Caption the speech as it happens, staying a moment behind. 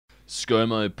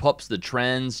ScoMo pops the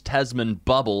Trans-Tasman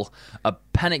bubble, a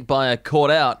panic buyer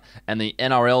caught out, and the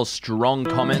NRL strong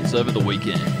comments over the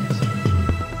weekend.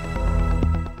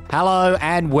 Hello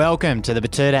and welcome to the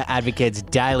Betoota Advocate's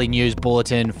Daily News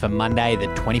Bulletin for Monday the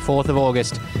 24th of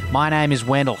August. My name is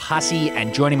Wendell Hussey,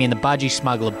 and joining me in the Budgie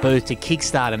Smuggler booth to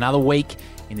kickstart another week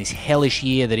in this hellish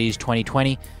year that is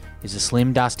 2020 is the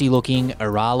slim, dusty-looking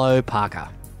Aralo Parker.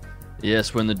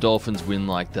 Yes, when the Dolphins win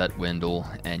like that, Wendell,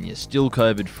 and you're still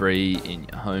COVID-free in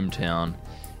your hometown,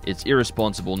 it's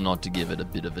irresponsible not to give it a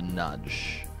bit of a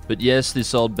nudge. But yes,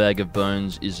 this old bag of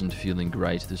bones isn't feeling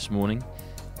great this morning.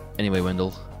 Anyway, Wendell,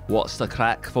 what's the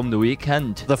crack from the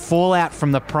weekend? The fallout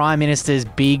from the Prime Minister's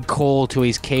big call to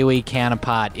his Kiwi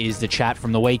counterpart is the chat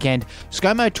from the weekend.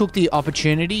 ScoMo took the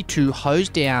opportunity to hose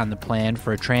down the plan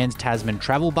for a trans-Tasman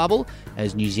travel bubble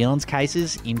as New Zealand's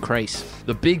cases increase.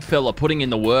 The big fella putting in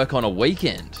the work on a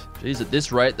weekend. Geez, at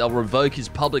this rate, they'll revoke his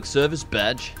public service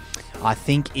badge. I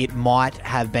think it might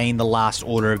have been the last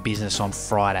order of business on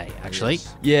Friday, actually.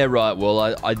 Yes. Yeah, right. Well,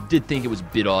 I did think it was a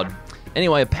bit odd.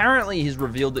 Anyway, apparently he's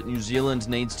revealed that New Zealand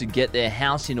needs to get their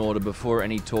house in order before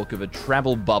any talk of a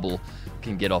travel bubble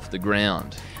can get off the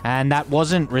ground. And that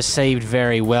wasn't received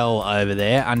very well over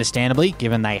there, understandably,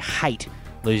 given they hate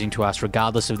losing to us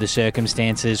regardless of the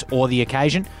circumstances or the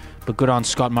occasion. But good on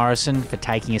Scott Morrison for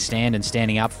taking a stand and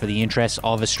standing up for the interests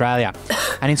of Australia.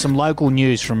 And in some local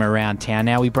news from around town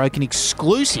now, we broke an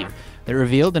exclusive that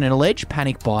revealed that an alleged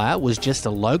panic buyer was just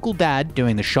a local dad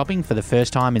doing the shopping for the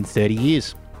first time in 30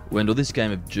 years. Wendell, this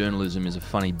game of journalism is a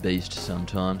funny beast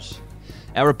sometimes.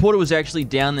 Our reporter was actually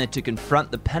down there to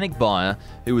confront the panic buyer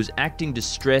who was acting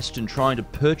distressed and trying to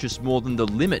purchase more than the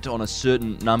limit on a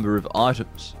certain number of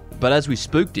items. But as we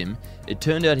spooked him, it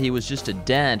turned out he was just a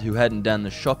dad who hadn't done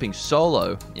the shopping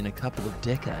solo in a couple of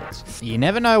decades. You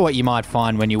never know what you might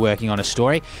find when you're working on a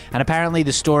story, and apparently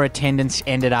the store attendants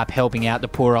ended up helping out the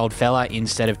poor old fella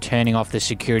instead of turning off the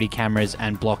security cameras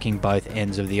and blocking both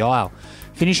ends of the aisle.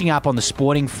 Finishing up on the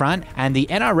sporting front, and the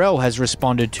NRL has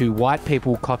responded to white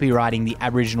people copywriting the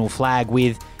Aboriginal flag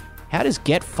with, how does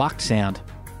get fucked sound?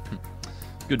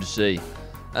 Good to see.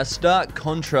 A stark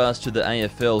contrast to the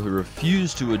AFL, who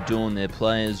refuse to adorn their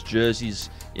players' jerseys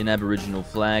in Aboriginal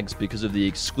flags because of the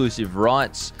exclusive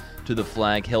rights to the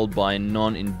flag held by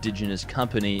non-Indigenous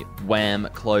company WAM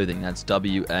Clothing. That's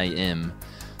W-A-M.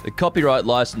 The copyright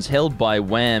license held by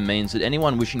WAM means that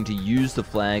anyone wishing to use the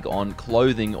flag on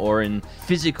clothing or in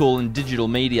physical and digital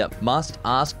media must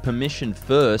ask permission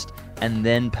first and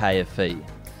then pay a fee.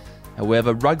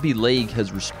 However, Rugby League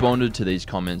has responded to these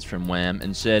comments from WAM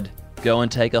and said, go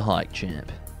and take a hike,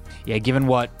 champ. Yeah, given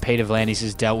what Peter V'landys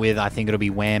has dealt with, I think it'll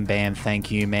be wham, bam, thank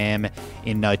you, ma'am,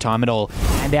 in no time at all.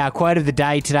 And our quote of the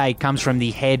day today comes from the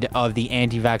head of the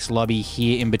anti-vax lobby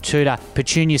here in Betoota,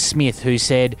 Petunia Smith, who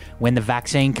said, when the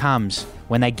vaccine comes,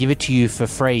 when they give it to you for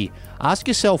free, ask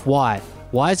yourself why.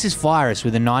 Why is this virus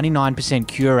with a 99%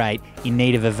 cure rate in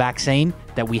need of a vaccine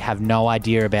that we have no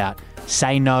idea about?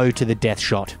 Say no to the death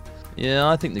shot. Yeah,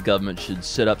 I think the government should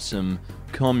set up some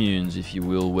communes, if you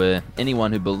will, where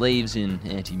anyone who believes in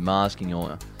anti-masking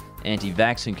or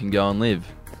anti-vaccine can go and live.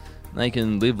 They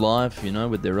can live life,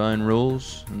 with their own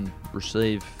rules and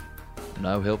receive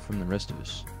no help from the rest of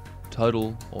us.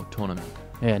 Total autonomy.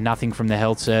 Yeah, nothing from the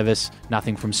health service,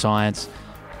 nothing from science.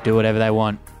 Do whatever they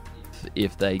want.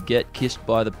 If they get kissed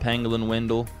by the pangolin,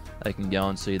 Wendell, they can go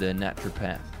and see their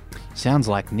naturopath. Sounds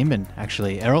like Nimbin,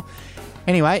 actually, Errol.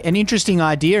 Anyway, an interesting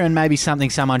idea and maybe something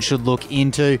someone should look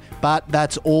into. But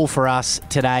that's all for us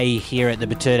today here at the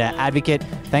Betoota Advocate.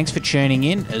 Thanks for tuning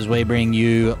in as we bring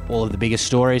you all of the biggest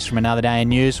stories from another day in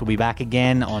news. We'll be back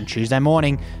again on Tuesday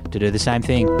morning to do the same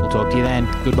thing. We'll talk to you then.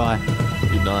 Goodbye.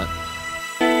 Good night.